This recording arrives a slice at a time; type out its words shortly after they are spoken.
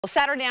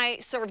Saturday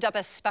night served up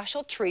a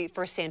special treat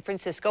for San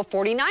Francisco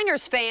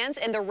 49ers fans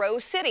in the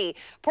Rose City.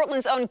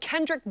 Portland's own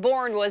Kendrick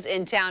Bourne was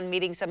in town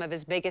meeting some of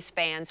his biggest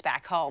fans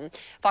back home.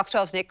 Fox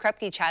 12's Nick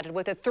Krepke chatted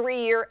with a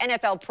 3-year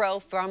NFL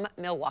pro from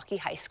Milwaukee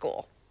High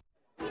School.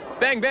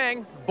 Bang,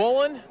 bang,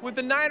 bowling with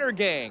the Niner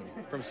gang.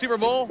 From Super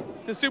Bowl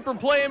to Super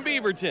Play in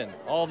Beaverton,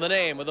 all in the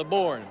name of the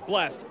Bourne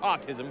Blessed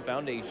Autism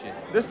Foundation.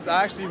 This is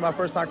actually my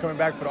first time coming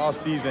back for the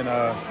off-season,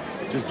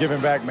 just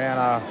giving back, man.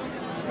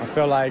 I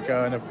felt like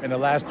in the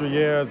last 3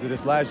 years,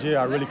 this last year,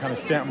 I really kind of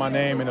stamped my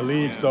name in the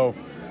league, so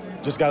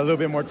just got a little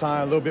bit more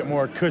time, a little bit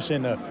more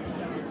cushion to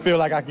feel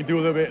like I can do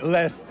a little bit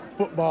less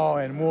football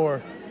and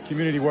more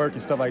community work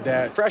and stuff like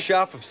that. Fresh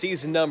off of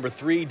season number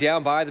 3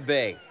 down by the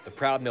Bay, the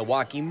proud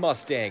Milwaukee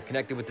Mustang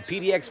connected with the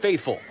PDX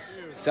faithful,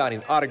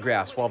 signing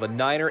autographs while the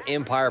Niner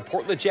Empire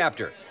Portland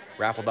chapter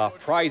raffled off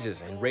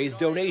prizes and raised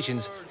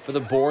donations for the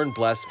Bourne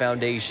Blessed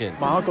Foundation.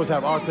 My uncles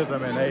have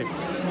autism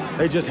and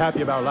they just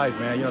happy about life,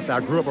 man. You know what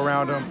I'm saying? I grew up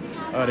around them.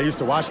 They used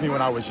to watch me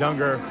when I was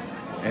younger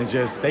and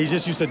they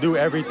just used to do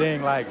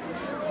everything like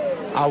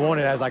I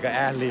wanted as like an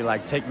athlete,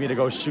 like take me to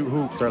go shoot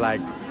hoops or like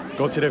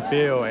go to the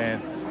field.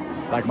 And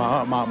like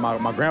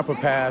my grandpa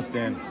passed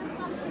and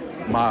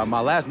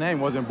my last name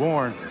wasn't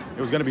Bourne.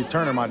 It was gonna be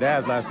Turner, my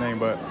dad's last name,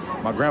 but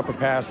my grandpa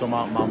passed, so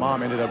my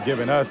mom ended up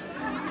giving us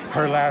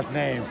her last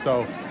name.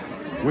 So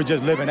we're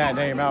just living that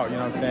name out, you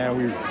know what I'm saying?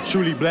 We're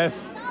truly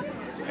blessed,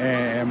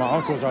 and my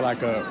uncles are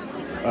like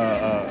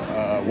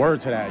a word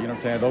to that, you know what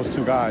I'm saying? Those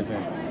two guys,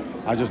 and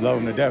I just love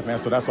them to death, man,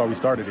 so that's why we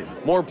started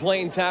it. More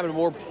playing time and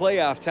more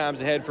playoff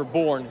times ahead for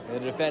Bourne and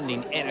the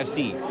defending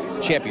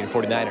NFC champion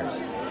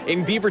 49ers.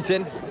 In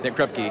Beaverton, Nick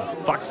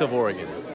Krepke, Fox 12 Oregon.